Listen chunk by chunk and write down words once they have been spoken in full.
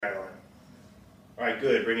All right,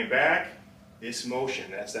 good. Bring it back. This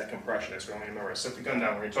motion, that's that compression. That's what I'm going to remember. Set the gun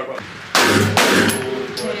down. We're going to talk about...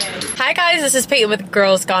 Hi guys, this is Peyton with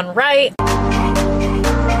Girls Gone Right.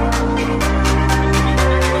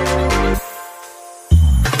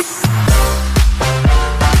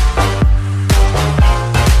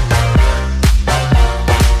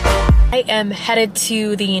 I am headed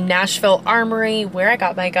to the Nashville Armory where I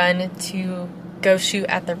got my gun to go shoot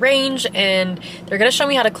at the range, and they're gonna show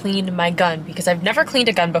me how to clean my gun because I've never cleaned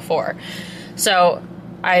a gun before. So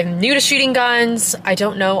I'm new to shooting guns. I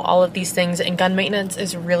don't know all of these things, and gun maintenance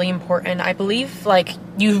is really important. I believe like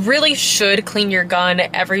you really should clean your gun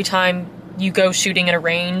every time you go shooting at a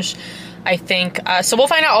range. I think, so we'll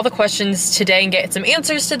find out all the questions today and get some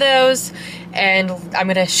answers to those, and I'm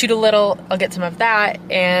gonna shoot a little, I'll get some of that,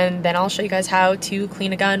 and then I'll show you guys how to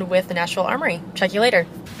clean a gun with the Nashville Armory. Check you later.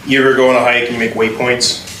 You ever go on a hike and you make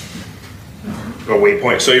waypoints? Or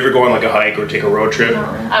waypoints. So you ever go on like a hike or take a road trip?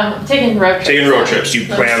 I'm taking road trips. Taking road trips, you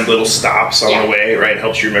plan little stops on the way, right? It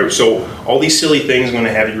helps you remember. So all these silly things I'm going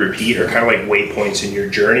to have you repeat are kind of like waypoints in your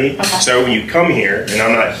journey. Okay. So when you come here, and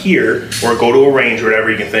I'm not here, or go to a range or whatever,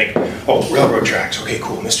 you can think, oh, railroad tracks, okay,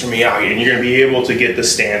 cool, Mr. Miyagi, and you're going to be able to get the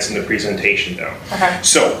stance and the presentation down. Okay.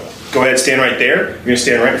 So go ahead, stand right there. You're going to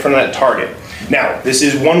stand right in front of that target. Now, this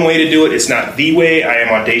is one way to do it. It's not the way. I am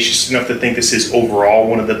audacious enough to think this is overall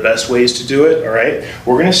one of the best ways to do it, all right?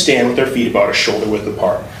 We're going to stand with our feet about a shoulder width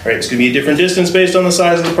apart, all right? It's going to be a different distance based on the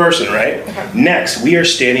size of the person, right? Okay. Next, we are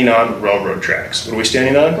standing on railroad tracks. What are we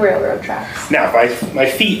standing on? Railroad tracks. Now, if my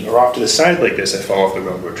feet are off to the side like this, I fall off the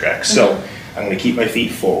railroad tracks. So I'm going to keep my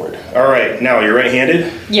feet forward. All right, now you're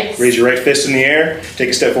right-handed? Yes. Raise your right fist in the air.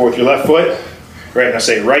 Take a step forward with your left foot. Right, now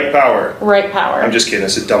say right power. Right power. I'm just kidding,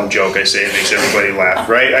 it's a dumb joke I say, it makes everybody laugh,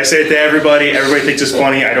 right? I say it to everybody thinks it's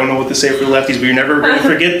funny, I don't know what to say for the lefties, but you're never going to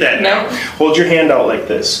forget that now. Hold your hand out like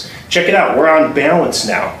this. Check it out, we're on balance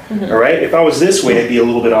now, all right? If I was this way, I'd be a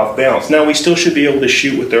little bit off balance. Now, we still should be able to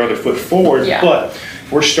shoot with their other foot forward, but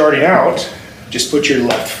if we're starting out, just put your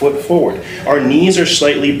left foot forward. Our knees are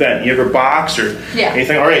slightly bent. You ever box or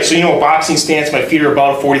anything? All right, so you know a boxing stance, my feet are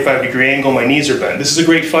about a 45-degree angle, my knees are bent. This is a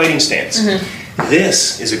great fighting stance.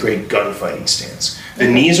 This is a great gunfighting stance. The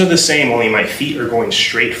knees are the same, only my feet are going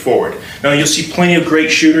straight forward. Now you'll see plenty of great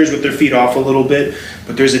shooters with their feet off a little bit,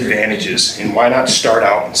 but there's advantages, and why not start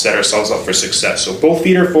out and set ourselves up for success? So both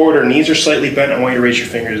feet are forward, our knees are slightly bent. I want you to raise your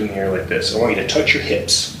fingers in the air like this. I want you to touch your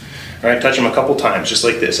hips. All right, touch them a couple times, just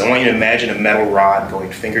like this. I want you to imagine a metal rod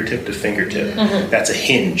going fingertip to fingertip. That's a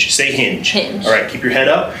hinge. Say hinge. Hinge. All right, keep your head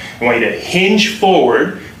up. I want you to hinge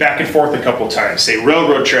forward, back and forth a couple times. Say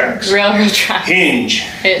railroad tracks. Railroad tracks. Hinge.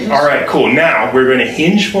 Hinge. All right, cool. Now, we're going to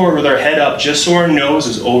hinge forward with our head up just so our nose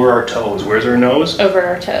is over our toes. Where's our nose? Over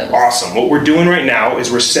our toes. Awesome. What we're doing right now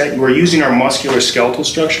is we're using our muscular skeletal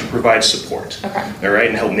structure to provide support. Okay. All right,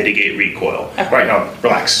 and help mitigate recoil. Okay. All right, now,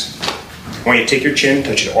 relax. I want you to take your chin,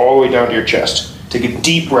 touch it all the way down to your chest. Take a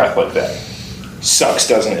deep breath like that. Sucks,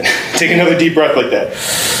 doesn't it? Take another deep breath like that.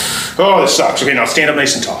 Oh, this sucks. Okay, now stand up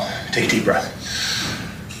nice and tall. Take a deep breath.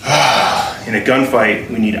 In a gunfight,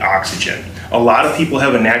 we need oxygen. A lot of people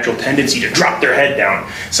have a natural tendency to drop their head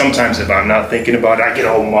down. Sometimes if I'm not thinking about it, I get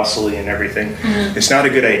all muscly and everything. It's not a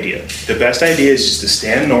good idea. The best idea is just to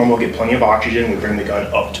stand normal, get plenty of oxygen, we bring the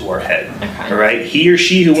gun up to our head. All right? He or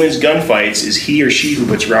she who wins gunfights is he or she who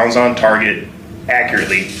puts rounds on target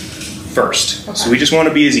accurately first. So we just want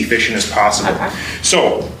to be as efficient as possible.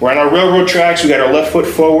 So we're on our railroad tracks. We got our left foot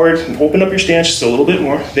forward. Open up your stance just a little bit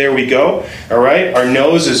more. There we go. All right. Our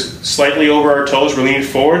nose is slightly over our toes. We're leaning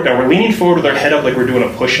forward. Now we're leaning forward with our head up like we're doing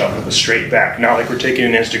a push-up with a straight back. Not like we're taking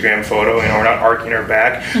an Instagram photo. You know, we're not arcing our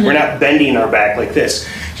back. We're not bending our back like this.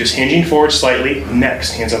 Just hinging forward slightly.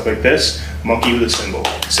 Next, hands up like this. Monkey with a symbol.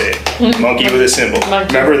 Say it. Monkey with a symbol.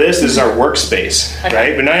 Remember this? This is our workspace,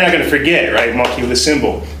 right? But now you're not going to forget, right? Monkey with a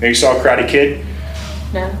symbol. Now you saw Karate Kid?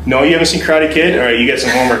 No. No, you haven't seen Karate Kid? All right, you got some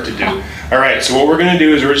homework to do. All right, so what we're going to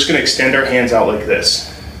do is we're just going to extend our hands out like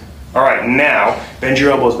this. All right, now bend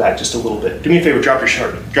your elbows back just a little bit. Do me a favor, drop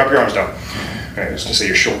your arms down. All right, I was going to say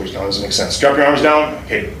your shoulders down. Doesn't make sense. Drop your arms down.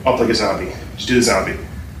 Okay, up like a zombie. Just do the zombie.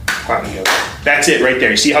 That's it right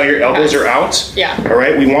there. You see how your elbows are out? Yeah. All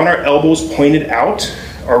right, we want our elbows pointed out.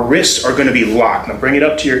 Our wrists are going to be locked. Now bring it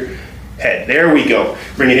up to your head. There we go.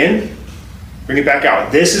 Bring it in. Bring it back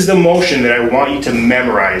out. This is the motion that I want you to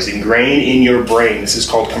memorize, ingrain in your brain. This is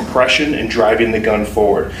called compression and driving the gun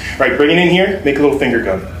forward. All right, bring it in here. Make a little finger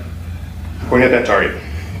gun. Point at that target.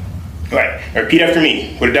 All right, now repeat after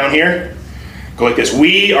me. Put it down here. Go like this.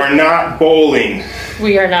 We are not bowling.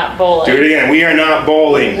 We are not bowling. Do it again. We are not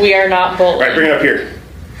bowling. We are not bowling. All right, bring it up here.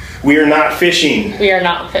 We are not fishing. We are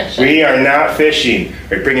not fishing. We are not fishing. All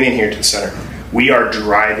right, bring it in here to the center. We are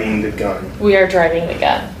driving the gun. We are driving the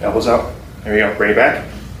gun. Elbows out. There you go. Bring it back.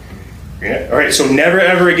 Bring it. All right, so never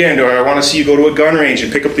ever again do I want to see you go to a gun range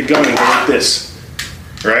and pick up the gun and go like this.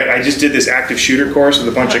 All right, I just did this active shooter course with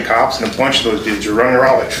a bunch of cops, and a bunch of those dudes are running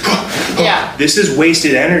around like, yeah. This is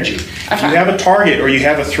wasted energy. If you have a target or you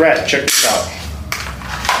have a threat, check this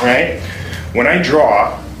out. All right? When I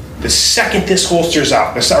draw, the second this holster's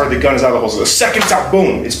out, or the gun is out of the holster, the second it's out,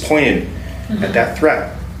 boom, it's pointed at that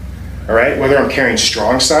threat. All right? Whether I'm carrying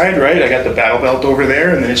strong side, right? I got the battle belt over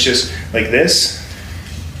there, and then it's just like this.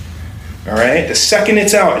 All right? The second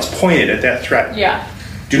it's out, it's pointed at that threat. Yeah.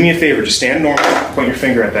 Do me a favor, just stand normal, point your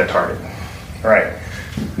finger at that target. All right.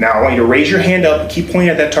 Now I want you to raise your hand up and keep pointing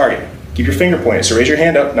at that target. Keep your finger pointed. So raise your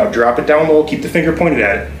hand up, now drop it down low, keep the finger pointed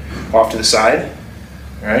at it. Off to the side,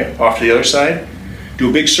 all right? Off to the other side. Do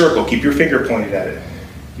a big circle, keep your finger pointed at it.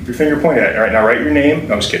 Keep your finger pointed at it. All right, now write your name.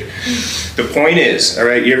 No, I'm just kidding. The point is, all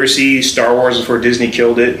right, you ever see Star Wars before Disney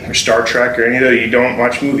killed it, or Star Trek, or any of that? You don't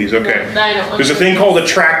watch movies, okay. No, I don't. There's a thing called a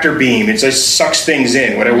tractor beam. It just sucks things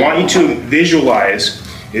in. What I want you to visualize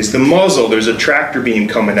is the muzzle. There's a tractor beam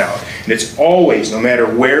coming out. And it's always, no matter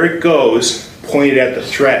where it goes, pointed at the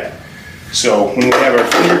threat. So when we have our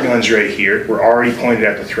finger guns right here, we're already pointed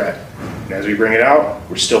at the threat. And as we bring it out,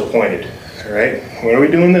 we're still pointed. All right? When are we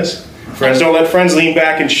doing this? Friends, don't let friends lean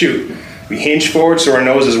back and shoot. We hinge forward so our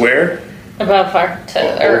nose is where? Above our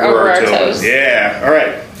toes, or over our toes. Yeah. All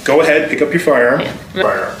right. Go ahead, pick up your firearm. Yeah.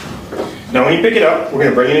 Firearm. Now when you pick it up, we're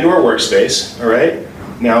going to bring it into our workspace. All right?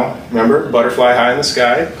 Now, remember, butterfly high in the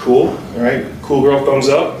sky, cool, all right, cool girl thumbs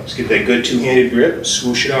up, let's get that good two-handed grip,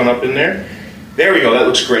 swoosh it on up in there. There we go, that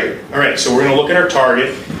looks great. All right, so we're gonna look at our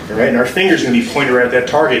target, all right, and our finger's gonna be pointed right at that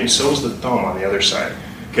target, and so is the thumb on the other side.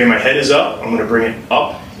 Okay, my head is up, I'm gonna bring it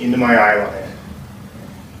up into my eye line.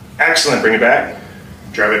 Excellent, bring it back,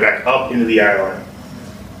 drive it back up into the eye line.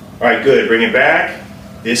 All right, good, bring it back.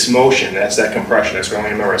 This motion, that's that compression, that's what I'm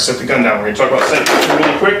gonna remember. Set the gun down, we're gonna talk about sight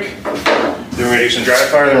really quick. Then we're gonna do some dry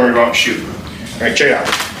fire, then we're gonna go out and shoot. All right, check it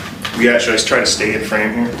out. We actually try to stay in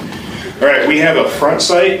frame here. All right, we have a front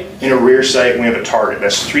sight and a rear sight, and we have a target.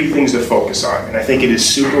 That's three things to focus on. And I think it is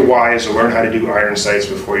super wise to learn how to do iron sights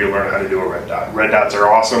before you learn how to do a red dot. Red dots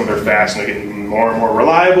are awesome, they're fast, and they're getting more and more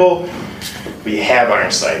reliable. But you have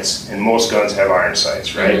iron sights, and most guns have iron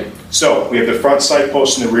sights, right? So we have the front sight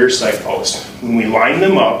post and the rear sight post. When we line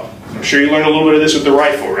them up, I'm sure you learned a little bit of this with the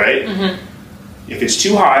rifle, right? If it's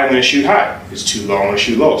too high, I'm going to shoot high. If it's too low, I'm going to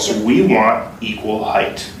shoot low. So we want equal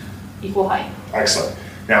height. Equal height. Excellent.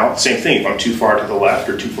 Now, same thing. If I'm too far to the left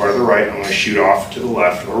or too far to the right, I'm going to shoot off to the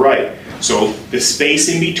left or right. So the space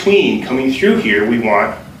in between coming through here, we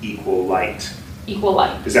want equal light. Equal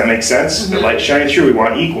light. Does that make sense? The light shining through, we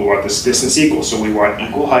want equal. We want this distance equal. So we want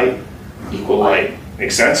equal height, equal light.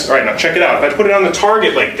 Make sense? All right, now check it out. If I put it on the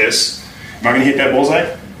target like this, am I going to hit that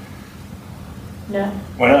bullseye? No.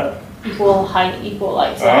 Why not? Equal height, equal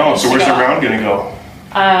light. So where's the round going to go?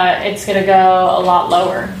 It's going to go a lot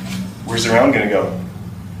lower. Where's the round going to go?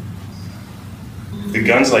 If the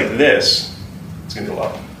gun's like this, it's going to go low.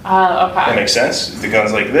 Okay. That makes sense? If the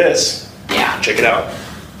gun's like this, yeah. Check it out.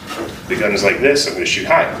 If the gun is like this, I'm going to shoot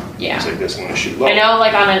high. Yeah. If it's like this, I'm going to shoot low. I know,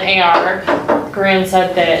 like on an AR, Graham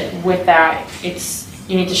said that with that,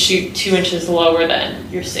 you need to shoot 2 inches lower than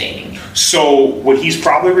you're seeing. So what he's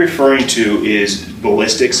probably referring to is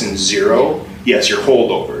ballistics and zero. Yes, your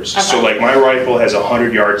holdovers. Okay. So like my rifle has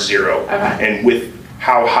 100 yards zero. Okay. And with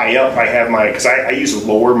how high up I have because I use a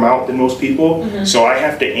lower mount than most people. So I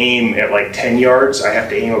have to aim at like 10 yards. I have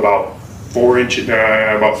to aim about 4 inches,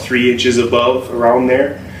 about 3 inches above around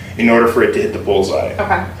there in order for it to hit the bullseye.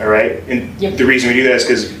 Okay. All right? And the reason we do that is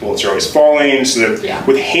because bullets are always falling. So that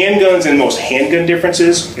with handguns and most handgun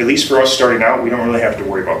differences, at least for us starting out, we don't really have to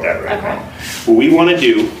worry about that right now. What we want to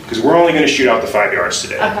do, because we're only going to shoot out the 5 yards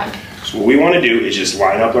today. So what we want to do is just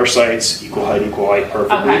line up our sights, equal height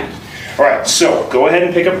perfectly. All right, so go ahead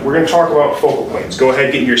and pick up, we're going to talk about focal points. Go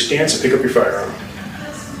ahead, get in your stance and pick up your firearm.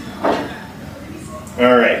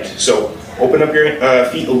 All right, so open up your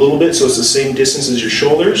feet a little bit so it's the same distance as your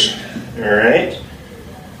shoulders. All right.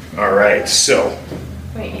 All right, so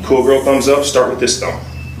cool girl thumbs up, start with this thumb.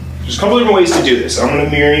 There's a couple different ways to do this. I'm going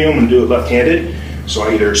to mirror you, I'm going to do it left-handed. So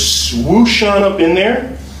I either swoosh on up in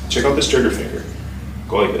there, check out this trigger finger.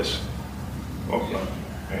 Go like this. Open up.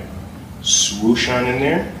 Right. Swoosh on in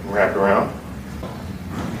there, wrap around.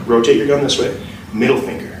 Rotate your gun this way. Middle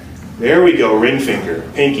finger. There we go, ring finger,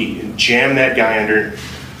 pinky, and jam that guy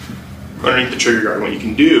underneath the trigger guard. What you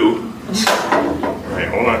can do, all right,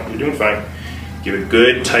 hold on, you're doing fine. Give a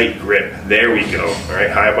good tight grip. There we go. All right,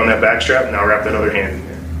 high up on that back strap. Now wrap that other hand in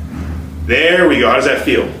there. There we go. How does that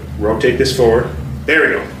feel? Rotate this forward. There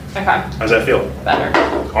we go. Okay. How's that feel? Better.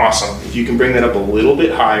 Awesome. If you can bring that up a little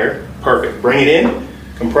bit higher, perfect. Bring it in,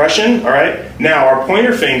 compression, all right? Now our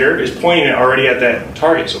pointer finger is pointing it already at that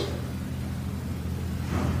target, so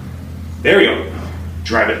there we go.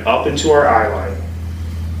 Drive it up into our eye line.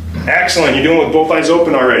 Excellent, you're doing it with both eyes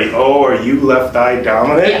open already. Oh, are you left eye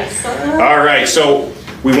dominant? Yes. All right, so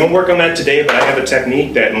we won't work on that today, but I have a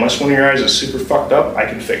technique that unless one of your eyes is super fucked up, I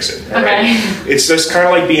can fix it. All right? It's just kind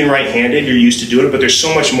of like being right-handed. You're used to doing it, but there's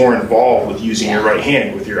so much more involved with using your right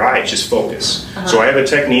hand. With your eyes, just focus. So I have a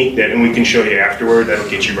technique that, and we can show you afterward, that'll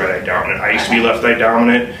get you right eye dominant. I used to be left eye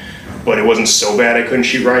dominant, but it wasn't so bad I couldn't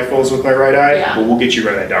shoot rifles with my right eye, but we'll get you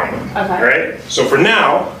right eye dominant. All right? So for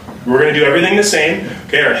now, we're going to do everything the same.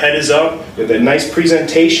 Okay, our head is up, we have that nice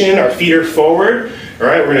presentation, our feet are forward. All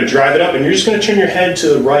right, we're going to drive it up, and you're just going to turn your head to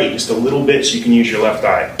the right just a little bit so you can use your left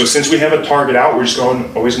eye. So since we have a target out, we're just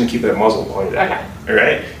always going to keep that muzzle pointed at. All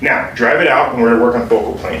right, now drive it out, and we're going to work on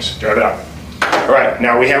focal planes. Drive it out. All right,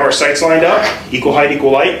 now we have our sights lined up, equal height,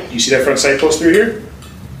 equal light. You see that front sight post through here?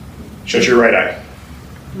 Shut your right eye.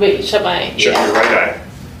 Wait, shut my... Shut your right eye.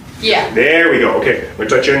 Yeah. There we go. Okay, I'm going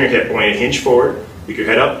to touch you on your hip. I want you to hinge forward. Pick your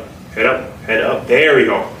head up, head up, head up. There we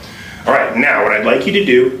go. All right, now what I'd like you to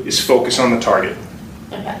do is focus on the target.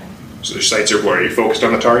 Okay. So your sights are blurry. You focused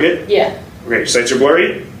on the target? Yeah. Okay, your sights are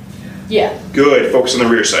blurry? Yeah. Good. Focus on the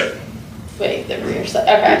rear sight. Wait, the rear side.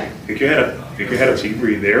 Okay. Pick your head up. Pick your head up so you can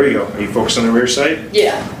breathe. There we go. Are you focused on the rear sight?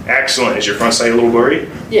 Yeah. Excellent. Is your front sight a little blurry?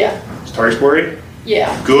 Yeah. Is target's blurry?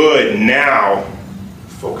 Yeah. Good. Now,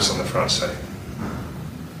 focus on the front sight.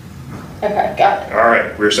 Okay, got it. All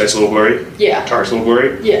right. Rear sight's a little blurry? Yeah. Target's a little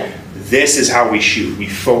blurry? Yeah. This is how we shoot. We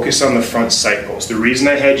focus on the front sight post. The reason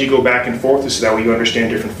I had you go back and forth is so that way you understand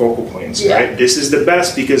different focal planes, right? This is the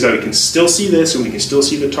best because we can still see this and we can still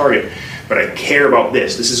see the target, but I care about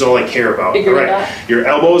this. This is all I care about. All right. Your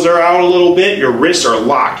elbows are out a little bit. Your wrists are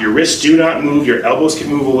locked. Your wrists do not move. Your elbows can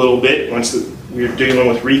move a little bit once we're dealing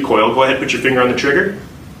with recoil. Go ahead, put your finger on the trigger.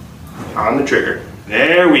 On the trigger.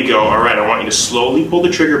 There we go. All right, I want you to slowly pull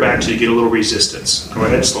the trigger back so you get a little resistance. Go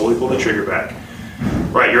ahead, slowly pull the trigger back.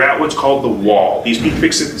 Right, you're at what's called the wall. These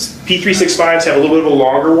P365s have a little bit of a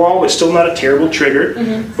longer wall, but still not a terrible trigger.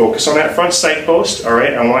 Focus on that front sight post. All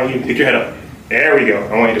right, I want you to pick your head up. There we go.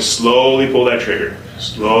 I want you to slowly pull that trigger.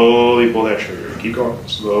 Slowly pull that trigger. Keep going.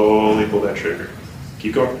 Slowly pull that trigger.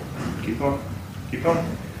 Keep going. Keep going. Keep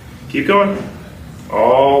going. Keep going.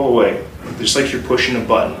 All the way. Just like you're pushing a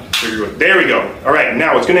button. There we go. All right,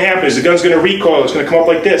 now what's going to happen is the gun's going to recoil. It's going to come up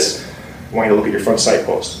like this. I want you to look at your front sight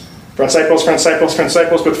post. Front sight post, front sight post, front sight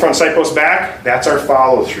post, put the front sight post back. That's our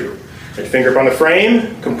follow through. Right, finger up on the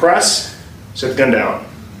frame, compress, set the gun down.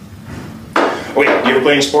 Oh yeah, do you ever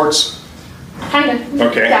play any sports? Kind of.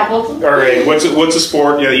 Okay. Dabbled. All right, what's a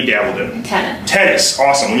sport you dabbled in? Tennis. Tennis,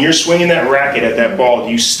 awesome. When you're swinging that racket at that ball,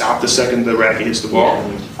 do you stop the second the racket hits the ball?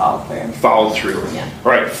 Yeah, follow through. Follow through. Yeah.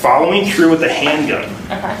 All right, following through with a handgun.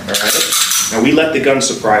 Okay. All right. Now we let the gun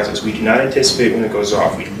surprise us. We do not anticipate when it goes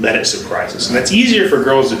off. We let it surprise us. And that's easier for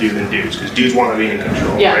girls to do than dudes, because dudes want to be in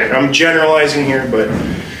control, right? I'm generalizing here, but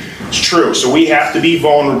it's true. So we have to be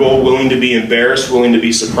vulnerable, willing to be embarrassed, willing to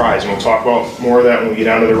be surprised. And we'll talk about more of that when we get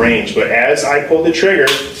down to the range. But as I pull the trigger,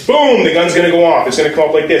 boom, the gun's going to go off. It's going to come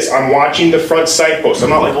up like this. I'm watching the front sight post. I'm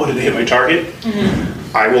not like, oh, did they hit my target?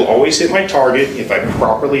 I will always hit my target if I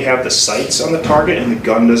properly have the sights on the target and the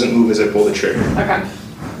gun doesn't move as I pull the trigger. Okay.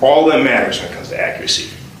 All that matters when it comes to accuracy.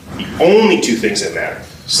 The only two things that matter.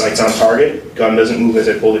 Sights on target, gun doesn't move as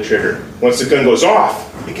I pull the trigger. Once the gun goes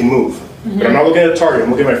off, it can move. But I'm not looking at the target, I'm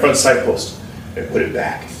looking at my front sight post. I put it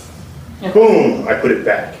back. Boom, I put it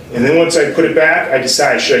back. And then once I put it back, I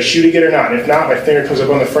decide, should I shoot again or not? And if not, my finger comes up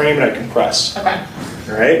on the frame and I compress. Okay.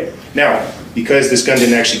 All right? Now, because this gun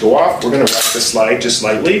didn't actually go off, we're gonna rest the slide just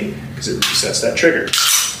slightly, because it resets that trigger.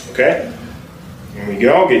 Okay? Here we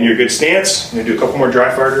go, getting your good stance. I'm gonna do a couple more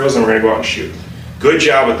dry fire drills and we're gonna go out and shoot. Good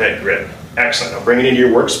job with that grip. Excellent. Now bring it into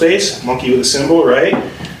your workspace, monkey with a symbol, right?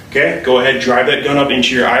 Okay, go ahead, drive that gun up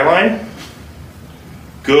into your eye line.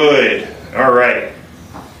 Good, all right.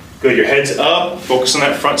 Good, your head's up, focus on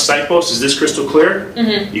that front sight post. Is this crystal clear?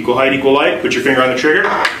 Equal height, equal light. Put your finger on the trigger.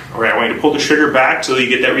 All right, I want you to pull the trigger back so that you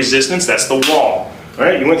get that resistance. That's the wall. All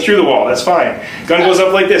right, you went through the wall, that's fine. Gun goes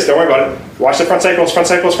up like this, don't worry about it. Watch the front sight post, front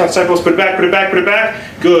sight post, front sight post. Put it back, put it back, put it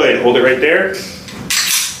back. Good, hold it right there.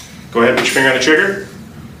 Go ahead, put your finger on the trigger.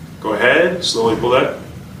 Go ahead, slowly pull that.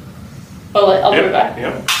 I'll put it back.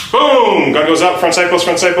 Yep. Boom! Gun goes up, front sight post,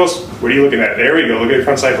 front sight post. What are you looking at? There we go, look at your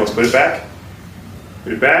front sight post. Put it back.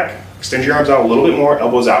 Put it back. Extend your arms out a little bit more,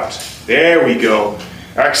 elbows out. There we go.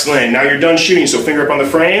 Excellent. Now you're done shooting, so finger up on the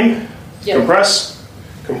frame. Compress.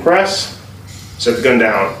 Compress. Set the gun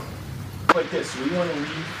down. look like this. So we want to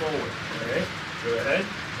lean forward. All right. Go ahead.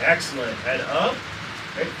 Excellent. Head up.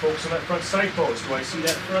 Okay. Focus on that front sight post. Do I see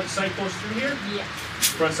that front sight post through here? Yeah.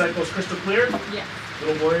 Front sight post crystal clear? Yeah.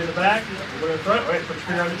 Little boy in the back. Little boy in the front. All right. Put your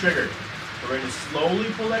finger on the trigger. We're going to slowly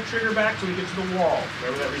pull that trigger back till we get to the wall.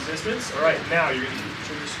 Remember that resistance? All right. Now you're going to keep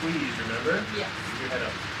the trigger squeezed. Remember? Yeah. Keep your head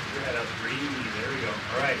up. Keep your head up. Breathe. There we go.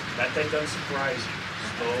 All right. Let that gun surprise you.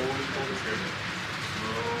 Slowly pull the trigger.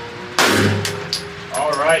 Slowly.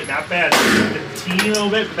 All right, not bad. A teeny little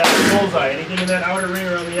bit, but that's a bullseye. Anything in that outer ring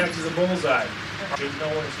around the X is a bullseye. Should know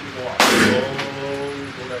when it's going to go off. Slowly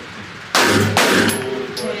pull that trigger.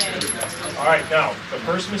 All right, now, the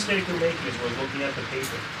first mistake we're making is we're looking at the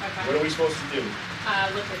paper. Okay. What are we supposed to do?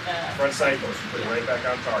 Look at the front sight post. Put it right back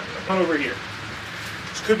on target. Come over here.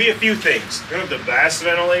 This could be a few things. You don't have the best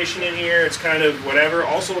ventilation in here. It's kind of whatever.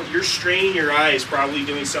 Also, you're straining your eyes probably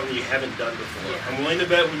doing something you haven't done before. Yeah. I'm willing to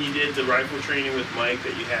bet when you did the rifle training with Mike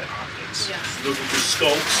that you had optics. Yeah. Looking for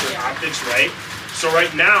scopes or optics, right? So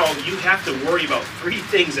right now, you have to worry about 3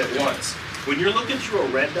 things at once. When you're looking through a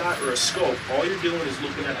red dot or a scope, all you're doing is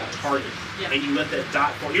looking at the target. Yeah. And you let that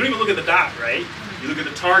dot fall. You don't even look at the dot, right? You look at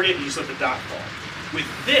the target and you just let the dot fall. With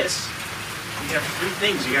this, you have 3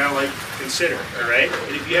 things you gotta consider, all right?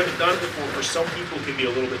 And if you haven't done it before, for some people it can be a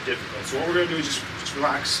little bit difficult. So what we're gonna do is just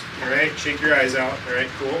relax, all right? Shake your eyes out, all right?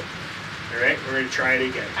 Cool. All right, we're gonna try it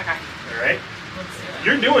again. Okay. All right?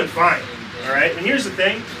 You're doing fine, all right? And here's the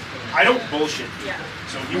thing, I don't bullshit. Yeah.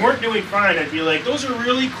 So if you weren't doing fine, I'd be like, those are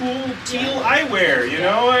really cool teal eyewear, you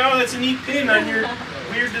know? Oh, that's a neat pin on your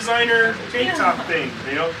weird designer tank top thing,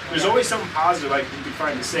 you know? There's always something positive you can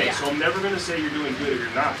find to say. So I'm never going to say you're doing good if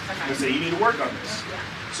you're not. I'm going to say you need to work on this.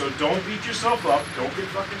 So don't beat yourself up. Don't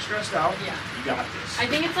get fucking stressed out. Yeah. You got this. I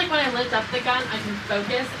think it's like when I lift up the gun, I can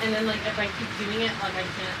focus, and then if I keep doing it, I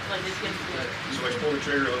can't, it gets weird. So I pull the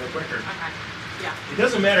trigger a little quicker. Okay. Yeah. It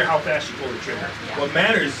doesn't matter how fast you pull the trigger. Yeah. What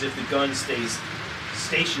matters is if the gun stays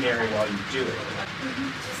stationary while you do it.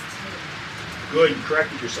 Good, you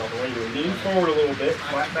corrected yourself. I want you to lean forward a little bit,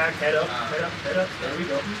 flat back, head up, head up, head up. There we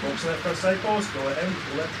go. Focus on that front sight post. Go ahead and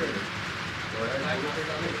pull that trigger. Go ahead and pull the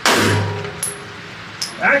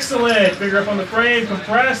trigger. Excellent. Finger up on the frame,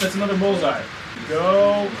 compress. That's another bullseye.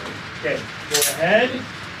 Go. Okay, go ahead.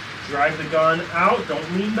 Drive the gun out.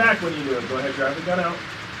 Don't lean back when you do it. Go ahead, drive the gun out.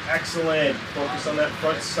 Excellent. Focus on that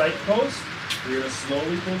front sight post. You're going to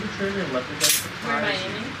slowly pull the trigger and let the gun surprise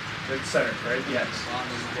you. The center, right? Yes.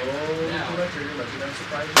 Slowly pull that trigger, let the gun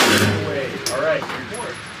surprise you. Away. All right.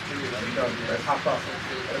 There you go. Let it pop up.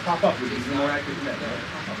 Let it pop up. We're using more active than that. Let it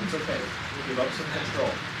pop up. It's okay. Give up some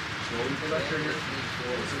control. Slowly pull that trigger.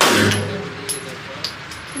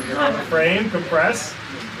 On the frame, compress.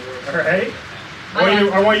 All right.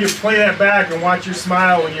 I want you to play that back and watch your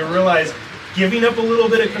smile when you realize giving up a little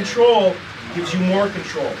bit of control gives you more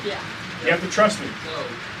control. Yeah. You have to trust me.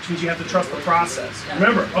 Which means you have to trust the process.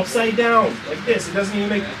 Remember, upside down, like this. It doesn't even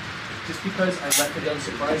make just because I let the gun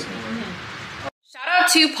surprise me. Shout out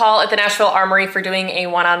to Paul at the Nashville Armory for doing a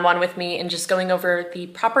one-on-one with me and just going over the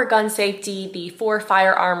proper gun safety, the 4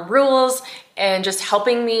 firearm rules, and just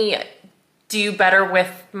helping me do better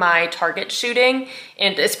with my target shooting.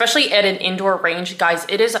 And especially at an indoor range, guys,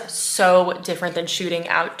 it is so different than shooting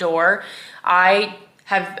outdoor. I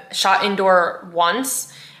have shot indoor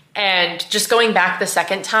once, and just going back the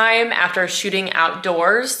second time after shooting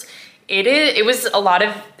outdoors, it was a lot of,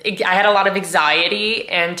 I had a lot of anxiety,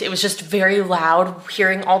 and it was just very loud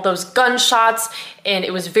hearing all those gunshots, and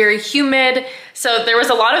it was very humid. So there was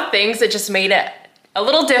a lot of things that just made it a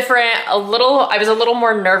little different, I was a little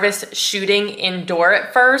more nervous shooting indoor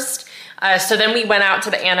at first. So then we went out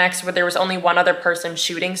to the annex where there was only one other person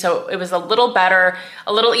shooting. So it was a little better,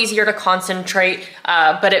 a little easier to concentrate.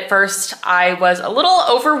 But at first I was a little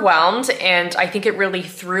overwhelmed, and I think it really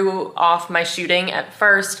threw off my shooting at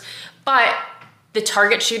first. But the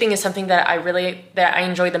target shooting is something that I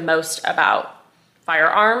enjoy the most about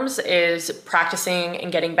firearms, is practicing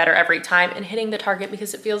and getting better every time and hitting the target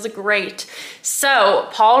because it feels great. So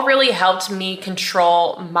Paul really helped me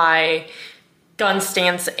control my gun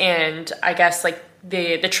stance and I guess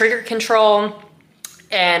the trigger control,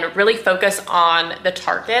 and really focus on the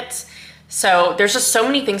target. So there's just so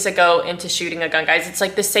many things that go into shooting a gun, guys. It's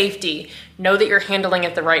like the safety, know that you're handling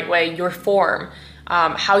it the right way, your form,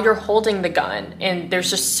 how you're holding the gun, and there's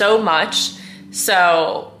just so much.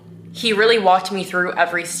 So he really walked me through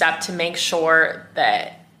every step to make sure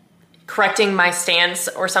that correcting my stance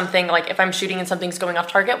or something, like if I'm shooting and something's going off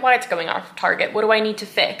target, why it's going off target, what do I need to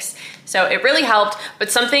fix? So it really helped. But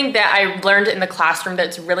something that I learned in the classroom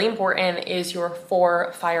that's really important is your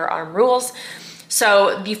 4 firearm rules.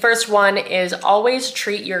 So the first one is always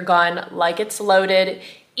treat your gun like it's loaded,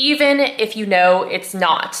 even if you know it's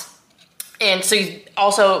not. And so you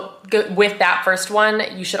also, with that first one,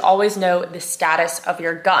 you should always know the status of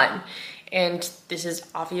your gun. And this is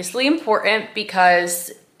obviously important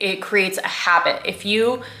because it creates a habit. If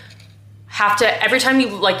you have to, every time you,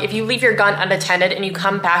 like, if you leave your gun unattended and you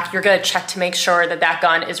come back, you're gonna check to make sure that that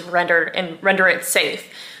gun is render it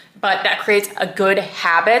safe. But that creates a good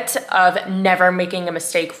habit of never making a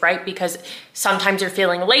mistake, right? Because sometimes you're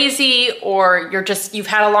feeling lazy or you've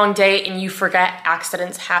had a long day and you forget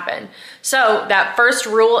accidents happen. So that first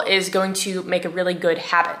rule is going to make a really good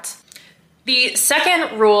habit. The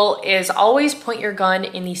second rule is always point your gun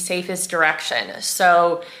in the safest direction.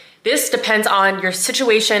 So this depends on your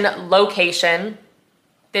situation, location.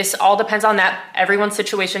 This all depends on that. Everyone's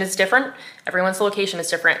situation is different. Everyone's location is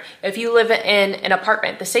different. If you live in an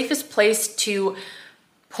apartment, the safest place to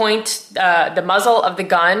point the muzzle of the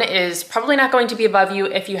gun is probably not going to be above you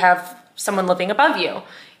if you have someone living above you.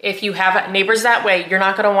 If you have neighbors that way, you're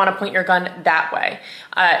not gonna wanna point your gun that way.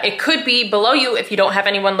 It could be below you if you don't have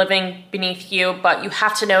anyone living beneath you, but you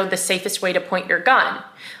have to know the safest way to point your gun.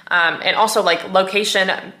 And also, like, location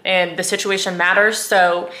and the situation matters.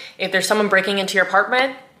 So if there's someone breaking into your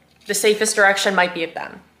apartment, the safest direction might be of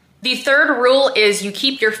them. The third rule is you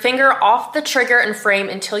keep your finger off the trigger and frame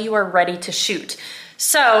until you are ready to shoot.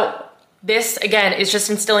 So this, again, is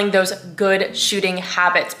just instilling those good shooting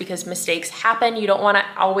habits because mistakes happen. You don't want to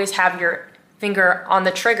always have your finger on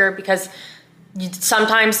the trigger because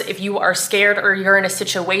sometimes if you are scared or you're in a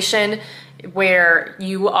situation where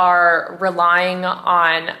you are relying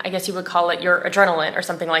on, I guess you would call it your adrenaline or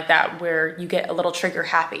something like that, where you get a little trigger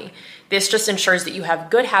happy. This just ensures that you have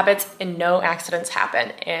good habits and no accidents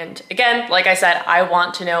happen. And again, like I said, I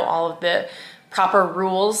want to know all of the proper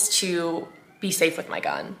rules to be safe with my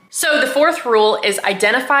gun. So the fourth rule is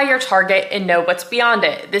identify your target and know what's beyond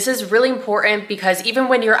it. This is really important because even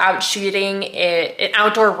when you're out shooting an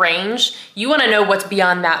outdoor range, you wanna know what's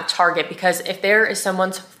beyond that target because if there is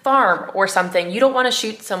someone's farm or something, you don't wanna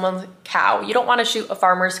shoot someone's cow. You don't wanna shoot a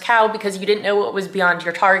farmer's cow because you didn't know what was beyond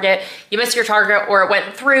your target. You missed your target or it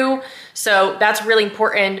went through. So that's really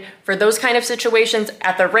important for those kind of situations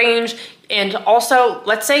at the range. And also,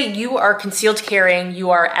 let's say you are concealed carrying,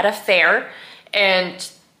 you are at a fair, and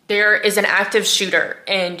there is an active shooter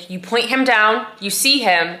and you point him down, you see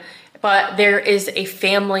him, but there is a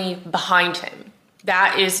family behind him.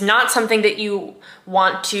 That is not something that you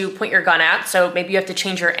want to point your gun at. So maybe you have to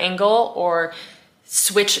change your angle or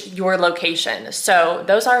switch your location. So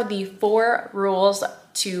those are the 4 rules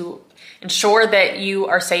to ensure that you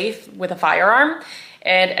are safe with a firearm.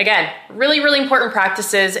 And again, really, really important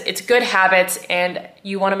practices. It's good habits and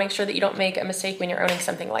you wanna make sure that you don't make a mistake when you're owning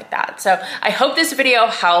something like that. So I hope this video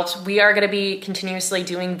helped. We are gonna be continuously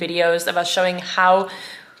doing videos of us showing how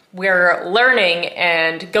we're learning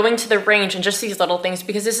and going to the range and just these little things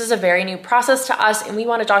because this is a very new process to us and we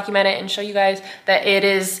wanna document it and show you guys that it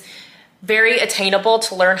is very attainable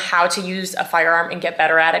to learn how to use a firearm and get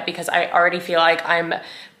better at it because I already feel like I'm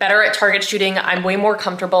better at target shooting. I'm way more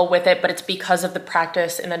comfortable with it, but it's because of the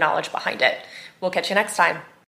practice and the knowledge behind it. We'll catch you next time.